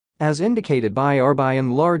As indicated by our by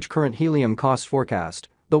and large current helium cost forecast,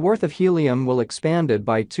 the worth of helium will expanded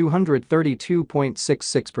by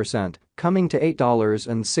 232.66%, coming to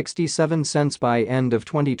 $8.67 by end of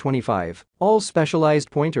 2025. All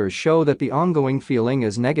specialized pointers show that the ongoing feeling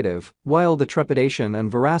is negative, while the trepidation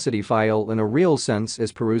and veracity file in a real sense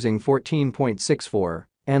is perusing 14.64.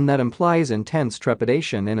 And that implies intense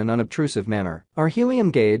trepidation in an unobtrusive manner. Our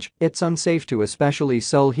helium gauge, it's unsafe to especially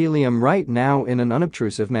sell helium right now in an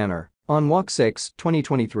unobtrusive manner. On walk 6,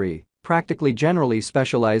 2023, practically generally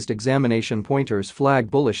specialized examination pointers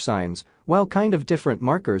flag bullish signs, while kind of different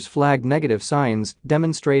markers flag negative signs,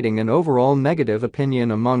 demonstrating an overall negative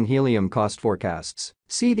opinion among helium cost forecasts.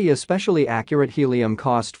 See the especially accurate helium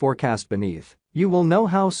cost forecast beneath. You will know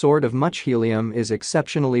how sort of much helium is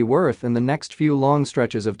exceptionally worth in the next few long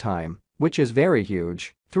stretches of time, which is very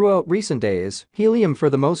huge. Throughout recent days, helium for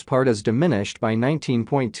the most part has diminished by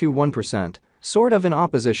 19.21%, sort of in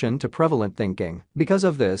opposition to prevalent thinking. Because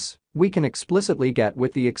of this, we can explicitly get,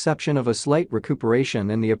 with the exception of a slight recuperation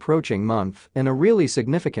in the approaching month, in a really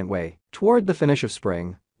significant way. Toward the finish of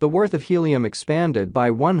spring, the worth of helium expanded by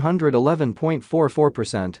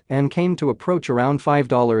 111.44% and came to approach around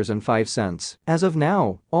 $5.05. As of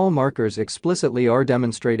now, all markers explicitly are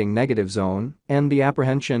demonstrating negative zone, and the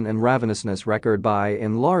apprehension and ravenousness record by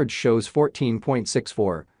and large shows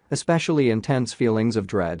 14.64. Especially intense feelings of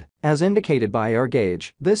dread. As indicated by our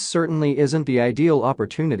gauge, this certainly isn't the ideal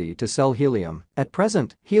opportunity to sell helium. At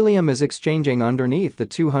present, helium is exchanging underneath the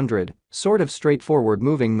 200, sort of straightforward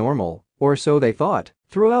moving normal, or so they thought,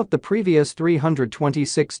 throughout the previous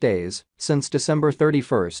 326 days, since December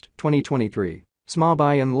 31, 2023. SMA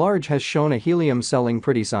by and large has shown a helium selling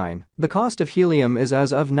pretty sign. The cost of helium is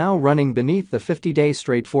as of now running beneath the 50-day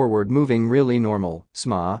straightforward moving really normal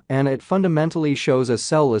SMA, and it fundamentally shows a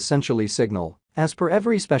sell essentially signal. As per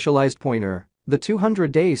every specialized pointer, the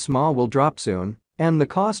 200-day SMA will drop soon, and the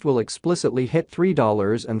cost will explicitly hit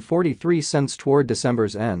 $3.43 toward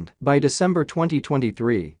December's end. By December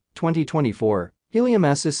 2023-2024,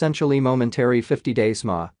 helium's essentially momentary 50-day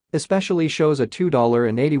SMA especially shows a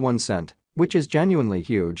 $2.81. Which is genuinely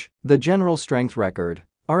huge. The general strength record,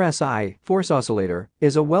 RSI, force oscillator,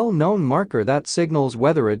 is a well-known marker that signals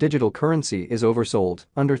whether a digital currency is oversold,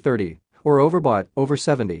 under 30, or overbought, over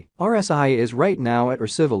 70. RSI is right now at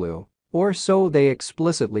value, or so they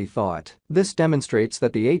explicitly thought. This demonstrates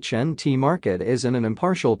that the HNT market is in an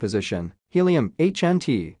impartial position. Helium,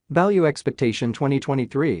 HNT, value expectation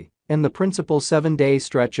 2023, in the principal 7-day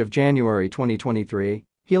stretch of January 2023,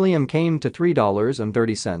 helium came to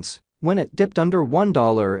 $3.30. When it dipped under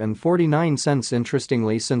 $1.49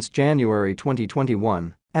 interestingly since January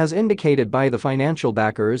 2021, as indicated by the financial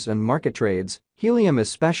backers and market trades, helium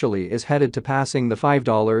especially is headed to passing the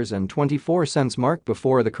 $5.24 mark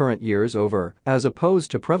before the current year's over, as opposed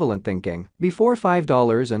to prevalent thinking. Before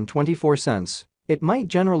 $5.24, it might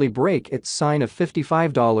generally break its sign of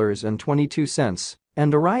 $55.22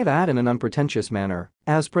 and arrive at in an unpretentious manner.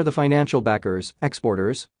 As per the financial backers,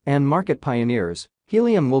 exporters, and market pioneers,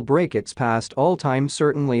 helium will break its past all-time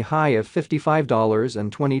certainly high of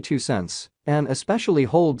 $55.22 and especially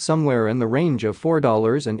hold somewhere in the range of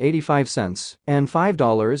 $4.85 and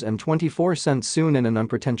 $5.24 soon in an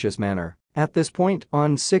unpretentious manner. At this point,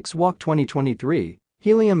 on 6 walk 2023,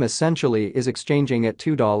 helium essentially is exchanging at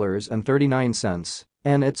 $2.39,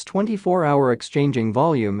 and its 24-hour exchanging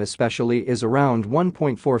volume especially is around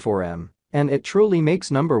 1.44 m. And it truly makes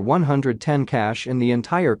number 110 cash in the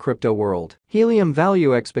entire crypto world. Helium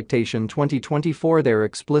value expectation 2024 there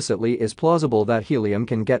explicitly is plausible that helium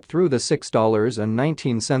can get through the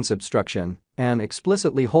 $6.19 obstruction and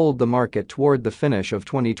explicitly hold the market toward the finish of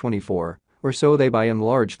 2024, or so they by and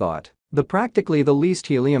large thought. Practically the least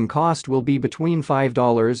helium cost will be between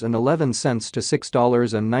 $5.11 to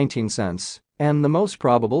 $6.19, and the most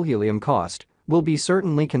probable helium cost will be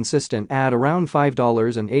certainly consistent at around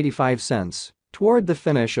 $5.85 toward the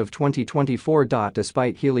finish of 2024.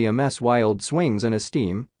 Despite helium's wild swings in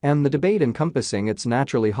esteem and the debate encompassing its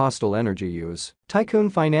naturally hostile energy use, tycoon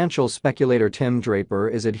financial speculator Tim Draper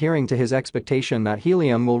is adhering to his expectation that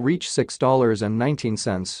helium will reach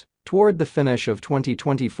 $6.19 toward the finish of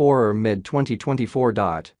 2024 or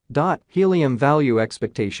mid-2024. Helium value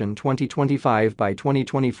expectation 2025 by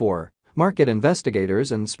 2024. Market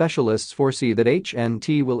investigators and specialists foresee that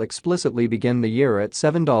HNT will explicitly begin the year at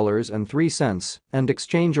 $7.03 and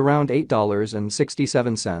exchange around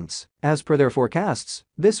 $8.67. As per their forecasts,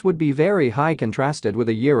 this would be very high contrasted with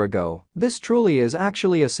a year ago. This truly is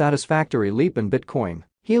actually a satisfactory leap in Bitcoin.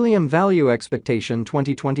 Helium value expectation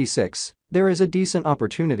 2026. There is a decent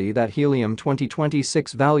opportunity that helium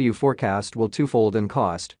 2026 value forecast will twofold in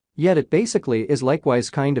cost, Yet it basically is likewise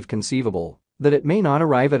kind of conceivable that it may not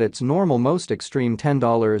arrive at its normal most extreme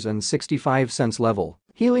 $10.65 level.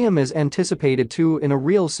 Helium is anticipated to in a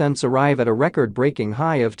real sense arrive at a record-breaking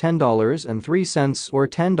high of $10.03 or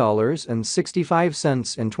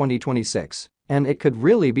 $10.65 in 2026, and it could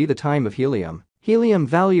really be the time of helium. Helium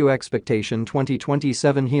Value Expectation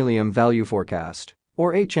 2027 Helium Value Forecast,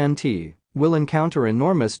 or HNT, will encounter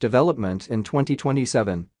enormous development in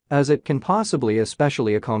 2027, as it can possibly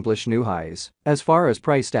especially accomplish new highs as far as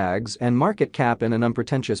price tags and market cap in an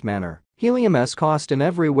unpretentious manner. Helium's cost in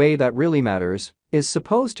every way that really matters is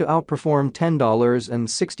supposed to outperform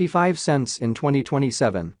 $10.65 in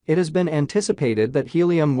 2027. It has been anticipated that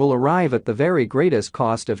helium will arrive at the very greatest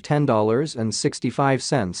cost of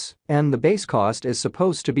 $10.65, and the base cost is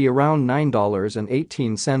supposed to be around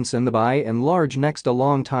 $9.18 in the by and large next a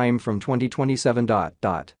long time from 2027.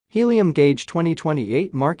 Helium Gauge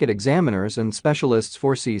 2028 market examiners and specialists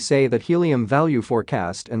say that helium value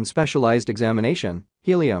forecast and specialized examination,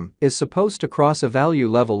 helium, is supposed to cross a value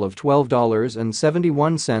level of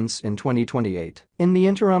 $12.71 in 2028. In the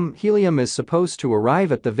interim, helium is supposed to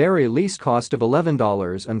arrive at the very least cost of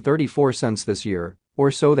 $11.34 this year,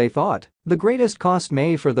 or so they thought. The greatest cost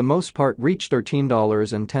may for the most part reach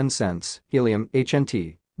 $13.10. Helium,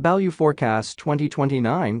 HNT, value forecast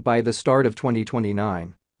 2029 by the start of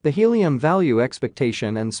 2029. The Helium Value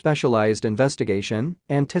Expectation and Specialized Investigation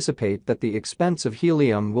anticipate that the expense of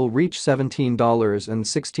helium will reach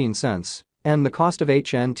 $17.16, and the cost of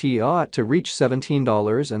HNT ought to reach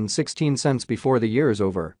 $17.16 before the year is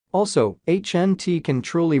over. Also, HNT can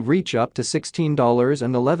truly reach up to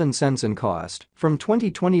 $16.11 in cost from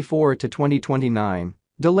 2024 to 2029.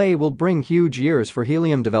 Delay will bring huge years for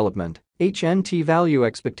helium development. HNT Value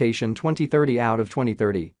Expectation 2030 out of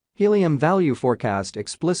 2030. Helium value forecast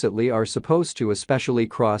explicitly are supposed to especially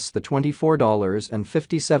cross the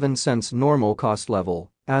 $24.57 normal cost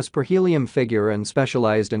level, as per helium figure and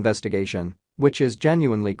specialized investigation, which is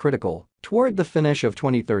genuinely critical. Toward the finish of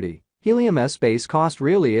 2030, helium's base cost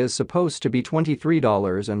really is supposed to be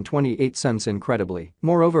 $23.28 incredibly.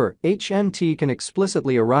 Moreover, HNT can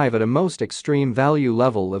explicitly arrive at a most extreme value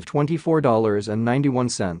level of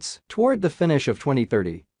 $24.91. Toward the finish of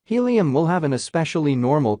 2030, helium will have an especially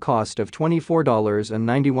normal cost of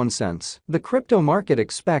 $24.91. The crypto market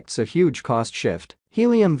expects a huge cost shift.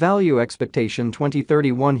 Helium Value Expectation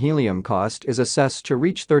 2031 helium cost is assessed to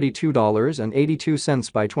reach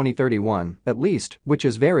 $32.82 by 2031, at least, which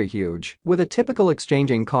is very huge. With a typical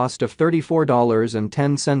exchanging cost of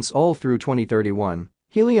 $34.10 all through 2031,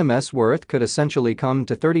 helium's worth could essentially come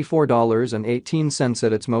to $34.18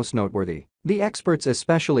 at its most noteworthy. The experts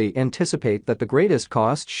especially anticipate that the greatest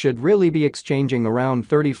cost should really be exchanging around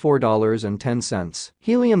 $34.10.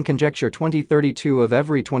 Helium Conjecture 2032 of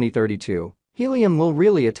every 2032. Helium will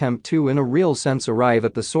really attempt to in a real sense arrive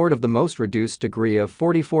at the sort of the most reduced degree of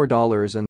 $44.10